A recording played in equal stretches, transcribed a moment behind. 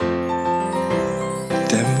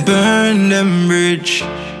burn them bridge.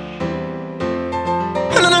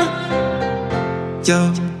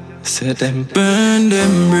 Yo, say them burn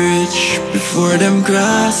them bridge before them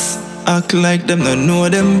cross. Act like them don't know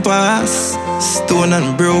them pass. Stone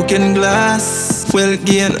and broken glass. Well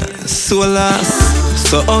gain, so lost.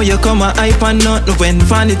 So how you come a hype and nothing when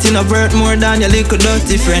vanity no worth more than your little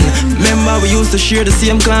dirty friend. Remember we used to share the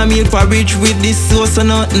same clan meal for rich with this sauce or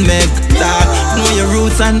nothing make. Dog, know your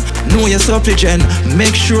roots and know your supplicant.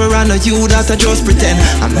 Make sure I know you that I just pretend.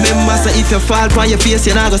 And remember say if you fall on your face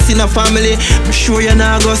you not go see no family. I'm sure you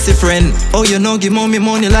not go see friend. Oh you know give mommy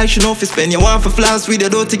money like she know fi spend. You want for flowers with your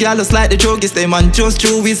dirty gal just like the druggies them. And just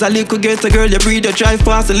true is a little get a girl you breed you drive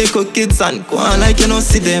past the little kids and go on like you know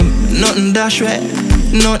see them. Nothing dash way.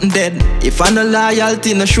 Nothing dead. If I no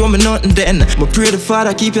loyalty, no show me nothing then. But pray the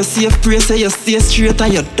Father keep you safe. Pray say you stay straight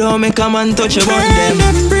and you don't make a man touch your button them.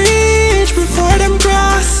 Burn them bridge before them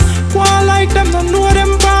cross. Go on like them, don't know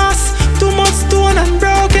them pass. Too much stone and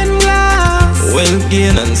broken glass. Well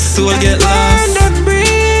gain and soul get lost. Burn them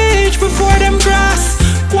bridge before them cross.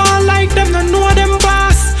 Go on like them, don't know them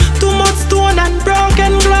pass. Too much stone and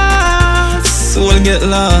broken glass. Soul get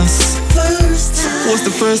lost. Was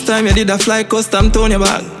the first time you did a fly custom turn your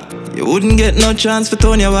back. You wouldn't get no chance for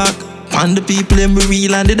turn your back. And the people them be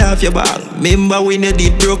real and they have your back. Remember when you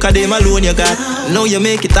did broke a them alone you got. Now you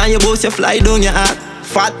make it and you boast you fly down your hat.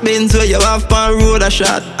 Fat Benz where you have pan road a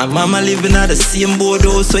shot. And mama living at the same board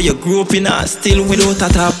house so you grew up in a still without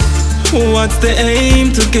a top. What's the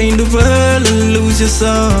aim? To gain the world and lose your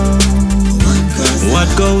soul. What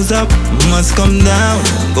goes up must come down.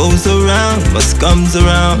 Goes around must comes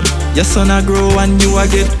around. Your son a grow and you a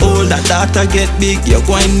get older. Daughter get big, you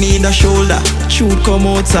going need a shoulder. Shoot come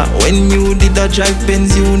out sir. When you did a drive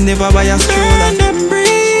Benz you never buy a stroller. Burn them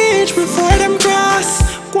bridge before them cross.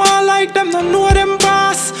 Go on like them don't know them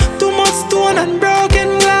pass. Too much stone and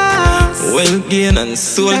broken glass. Well gain and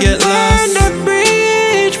soul get lost. Burn them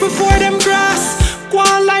bridge before them cross. Go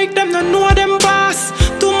on like them don't know them pass.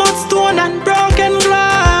 Too much stone and broken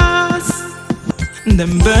glass.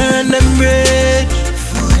 Them burn them bridge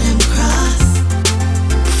before them cross.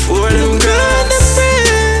 Before them cross.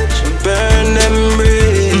 Burn them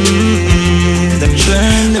bridge. Them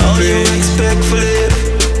burn them all bridge. You expect for live.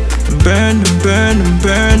 Burn them, burn them,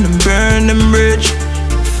 burn them, burn them bridge.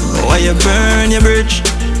 Why you burn your bridge?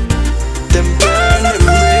 Them burn them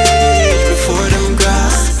bridge before them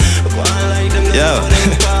cross. Yo,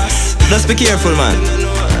 just be careful man.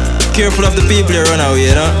 Careful of the people you run away,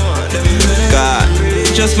 you know. God,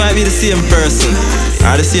 it just might be the same person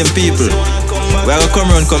or the same people. We are gonna come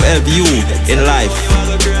around come help you in life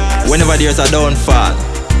whenever there's a downfall.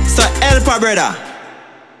 So help a brother.